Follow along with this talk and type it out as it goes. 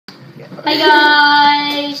Hi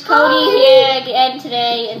guys, Cody here again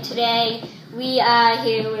today, and today we are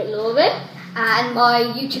here with Lauren. And my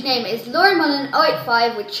YouTube name is Lauren Mullen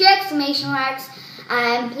 085 with 3 exclamation marks.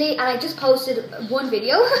 And I just posted one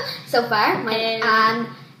video so far.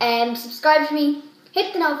 And subscribe to me,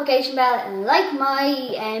 hit the notification bell, and like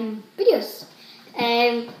my videos.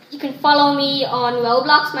 You can follow me on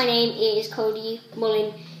Roblox. My name is Cody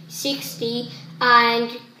Mullen 60, and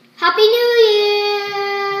Happy New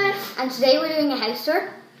Year! And today we're doing a house tour.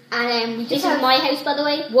 And this is my house, by the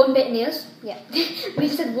way. One bit of news. Yeah, we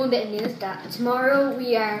just had one bit of news that tomorrow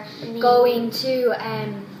we are going to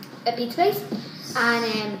a pizza place,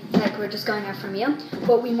 and like we're just going out for a meal.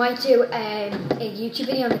 But we might do a YouTube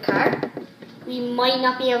video in the car. We might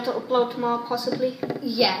not be able to upload tomorrow, possibly.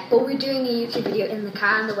 Yeah, but we're doing a YouTube video in the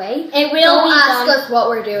car on the way. It will be ask us what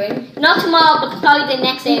we're doing. Not tomorrow, but probably the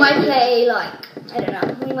next day. We might play I don't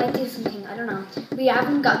know. We might do something. I don't know. We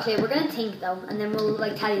haven't got clear. We're gonna think though, and then we'll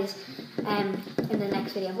tell you in the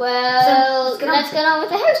next video. Well, so, let's get on with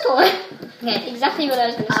the house tour. Okay, exactly what I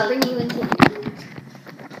was gonna say. I'll bring you into it.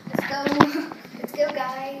 Let's go,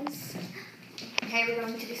 guys. Okay, we're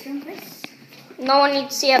going to this room first. No one needs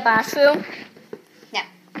to see a bathroom. Yeah.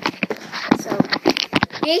 So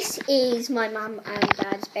this is my mum and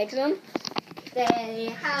dad's bedroom.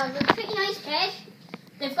 They have a pretty nice bed.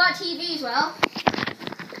 They've got a TV as well.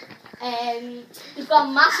 They've got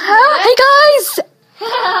a massive mirror. Hey guys!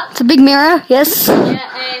 It's a big mirror, yes.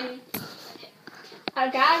 Yeah, our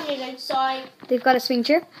garden is outside. They've got a swing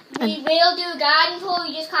chair. We will do a garden tour,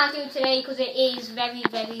 we just can't do it today because it is very,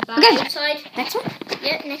 very bad outside. Next one?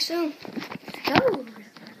 Yeah, next room. Go.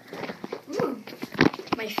 Ooh.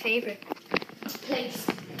 My favourite place.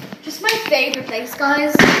 Just my favourite place,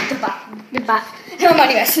 guys. The bathroom. The bath. No,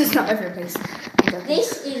 anyway, this is not my favourite place.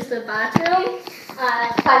 This is the bathroom.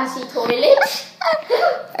 Fancy toilet.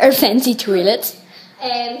 A fancy toilet.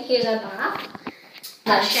 Here's a bath.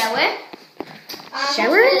 A shower.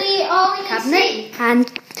 Shower. Really all we Cabinet. And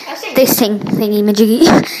That's it. this thingy majiggy.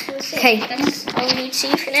 Okay. That's all we need to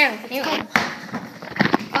see for now. Anyway.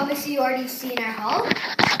 Obviously, you already seen our hall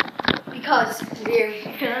because we're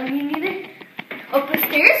filming it up the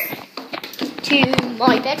stairs To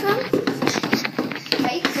my bedroom.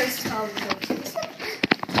 Okay, first of all, we go to this one.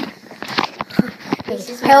 This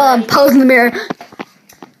is I'm posing the mirror.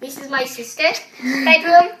 This is my sister's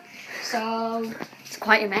bedroom. So It's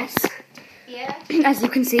quite a mess, yeah. as you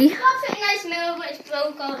can see. Got a nice mirror, but it's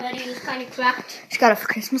broke already. It's kind of cracked. She got it for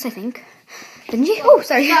Christmas, I think. Didn't she? Oh,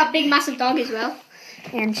 sorry. She's got a big, massive dog as well.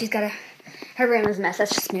 And she's got her room is a mess.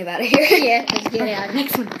 Let's just move out of here. Yeah, let's get it out.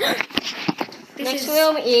 Next one. Next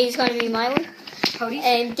room is going to be my one. Cody's.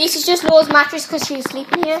 And this is just Laura's mattress because she was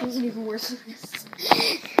sleeping here. This is even worse than this.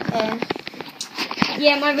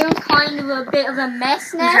 Yeah, my room's kind of a bit of a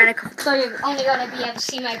mess now. I'm trying to So you're only going to be able to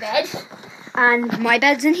see my bed. And my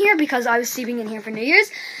bed's in here because I was sleeping in here for New Year's.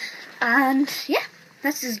 And yeah,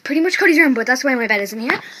 this is pretty much Cody's room, but that's why my bed is in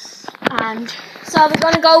here. And So we're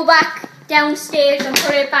going to go back downstairs and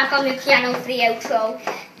put it back on the piano for the outro.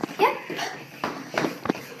 yeah.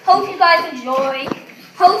 Hope you guys enjoy.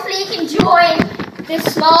 Hopefully you can join the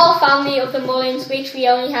small family of the Mullins, which we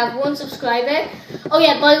only have 1 subscriber. Oh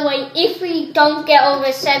yeah, by the way, if we don't get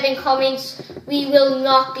over 7 comments, we will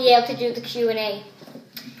not be able to do the Q&A.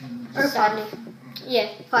 Or Sadly. Yeah.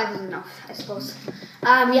 5 is enough, I suppose.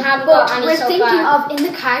 We haven't But got any we're so thinking far. of in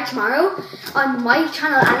the car tomorrow on my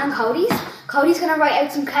channel and on Cody's. Cody's going to write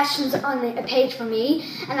out some questions on a page for me,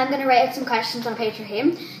 and I'm going to write out some questions on a page for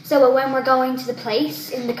him. So when we're going to the place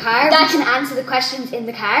in the car, we can answer the questions in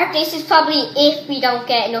the car. This is probably if we don't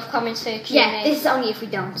get enough comments for the Q&A. Yeah, this is only if we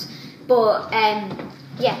don't. But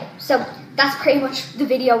yeah, so that's pretty much the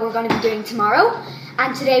video we're going to be doing tomorrow.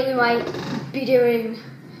 And today we might be doing.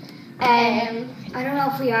 I don't know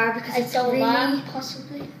if we are because it's really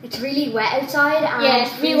possibly. It's really wet outside. And Yeah,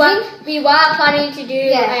 we were planning to do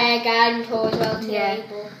a garden tour as well today.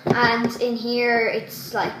 Yeah. And in here,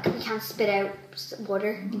 it's like we can't spit out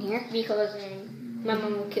water in here Because my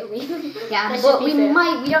mum will kill me. Yeah, Let's but just we be fair.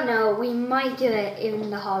 might. We don't know. We might do it in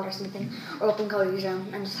the hall or something, or up in Cody's room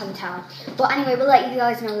and just have a towel. But anyway, we'll let you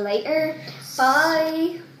guys know later.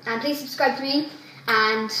 Bye, and please subscribe to me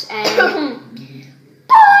and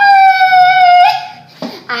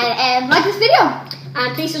and like this video.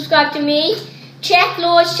 And please subscribe to me. Check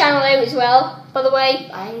Laura's channel out as well, by the way.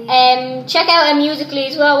 Bye. Check out her Musically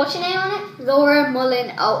as well. What's your name on it? Laura Mullen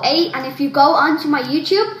 08, and if you go onto my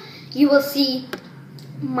YouTube, you will see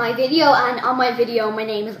my video, and on my video my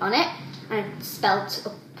name is on it, and it's spelt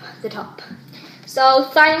up the top. So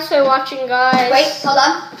thanks for watching, guys. Wait, hold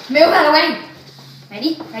on. Move out of the way.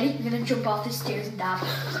 Ready? Ready? I'm gonna jump off the stairs and dab.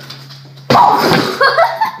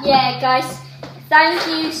 Yeah, guys, thank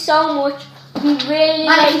you so much. We really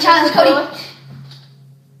like the challenge, Cody. support.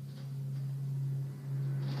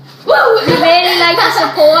 We really like the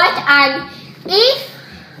support, and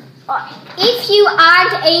if you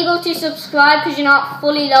aren't able to subscribe because you're not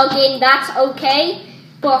fully logged in, that's okay.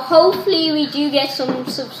 But hopefully we do get some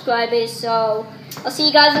subscribers. So I'll see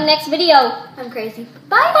you guys in the next video. I'm crazy.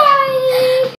 Bye.